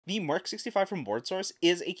The Mark 65 from Board Source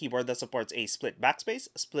is a keyboard that supports a split backspace,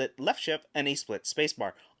 split left shift, and a split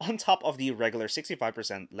spacebar, on top of the regular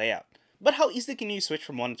 65% layout. But how easily can you switch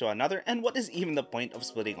from one to another, and what is even the point of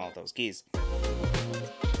splitting all those keys?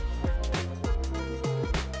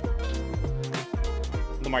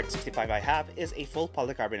 The Mark 65 I have is a full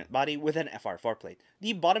polycarbonate body with an FR4 plate.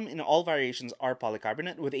 The bottom in all variations are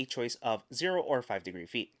polycarbonate with a choice of 0 or 5 degree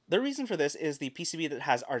feet. The reason for this is the PCB that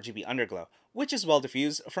has RGB underglow, which is well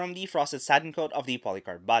diffused from the frosted satin coat of the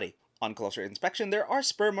polycarb body. On closer inspection, there are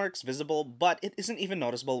spur marks visible, but it isn't even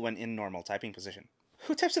noticeable when in normal typing position.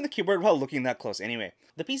 Who types in the keyboard while looking that close anyway?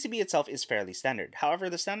 The PCB itself is fairly standard, however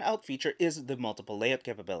the standout feature is the multiple layout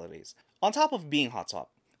capabilities. On top of being hot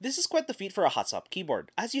swap, this is quite the feat for a hot swap keyboard,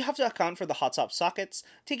 as you have to account for the hot swap sockets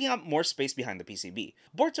taking up more space behind the PCB.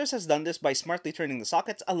 BoardSource has done this by smartly turning the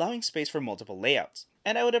sockets, allowing space for multiple layouts.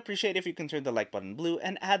 And I would appreciate if you can turn the like button blue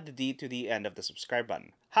and add the D to the end of the subscribe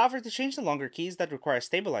button. However, to change the longer keys that require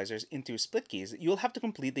stabilizers into split keys, you'll have to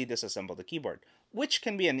completely disassemble the keyboard, which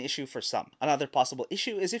can be an issue for some. Another possible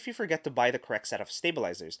issue is if you forget to buy the correct set of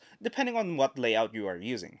stabilizers, depending on what layout you are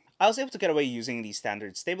using. I was able to get away using the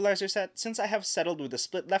standard stabilizer set since I have settled with the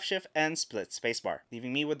split left shift and split spacebar,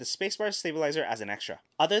 leaving me with the spacebar stabilizer as an extra.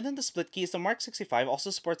 Other than the split keys, the Mark 65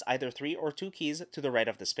 also supports either 3 or 2 keys to the right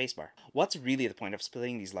of the spacebar. What's really the point of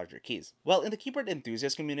splitting these larger keys? Well, in the keyboard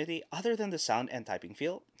enthusiast community, other than the sound and typing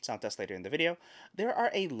feel, sound test later in the video, there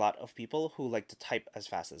are a lot of people who like to type as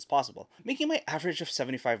fast as possible, making my average of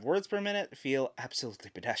 75 words per minute feel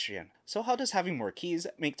absolutely pedestrian. So how does having more keys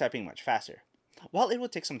make typing much faster? While it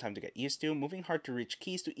would take some time to get used to, moving hard to reach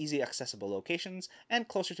keys to easy accessible locations and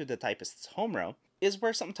closer to the typist's home row is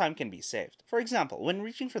where some time can be saved. For example, when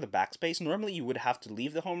reaching for the backspace, normally you would have to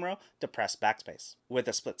leave the home row to press backspace. With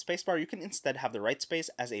a split spacebar, you can instead have the right space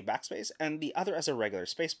as a backspace and the other as a regular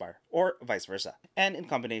spacebar, or vice versa. And in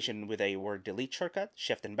combination with a word delete shortcut,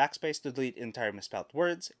 shift and backspace to delete entire misspelled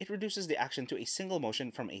words, it reduces the action to a single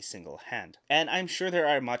motion from a single hand. And I'm sure there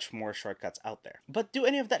are much more shortcuts out there. But do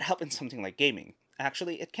any of that help in something like gaming?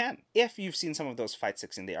 Actually, it can. If you've seen some of those fight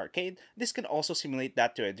sticks in the arcade, this can also simulate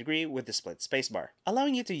that to a degree with the split spacebar,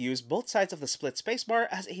 allowing you to use both sides of the split spacebar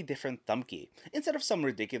as a different thumb key, instead of some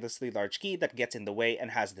ridiculously large key that gets in the way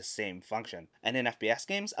and has the same function, and in FPS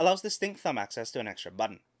games allows distinct thumb access to an extra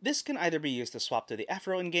button. This can either be used to swap to the F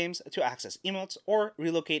row in games to access emotes, or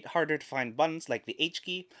relocate harder to find buttons like the H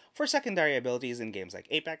key for secondary abilities in games like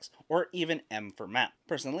Apex, or even M for map.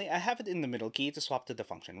 Personally, I have it in the middle key to swap to the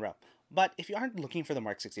function row. But if you aren't looking for the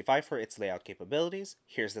Mark 65 for its layout capabilities,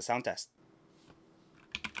 here's the sound test.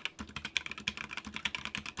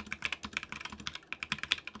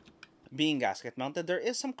 Being gasket mounted, there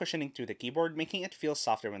is some cushioning to the keyboard, making it feel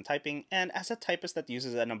softer when typing, and as a typist that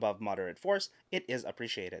uses an above moderate force, it is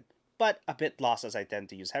appreciated. But a bit lost as I tend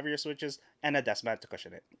to use heavier switches and a desk mat to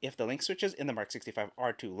cushion it. If the link switches in the Mark 65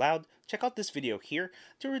 are too loud, check out this video here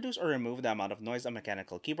to reduce or remove the amount of noise a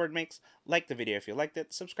mechanical keyboard makes. Like the video if you liked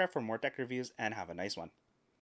it, subscribe for more tech reviews, and have a nice one.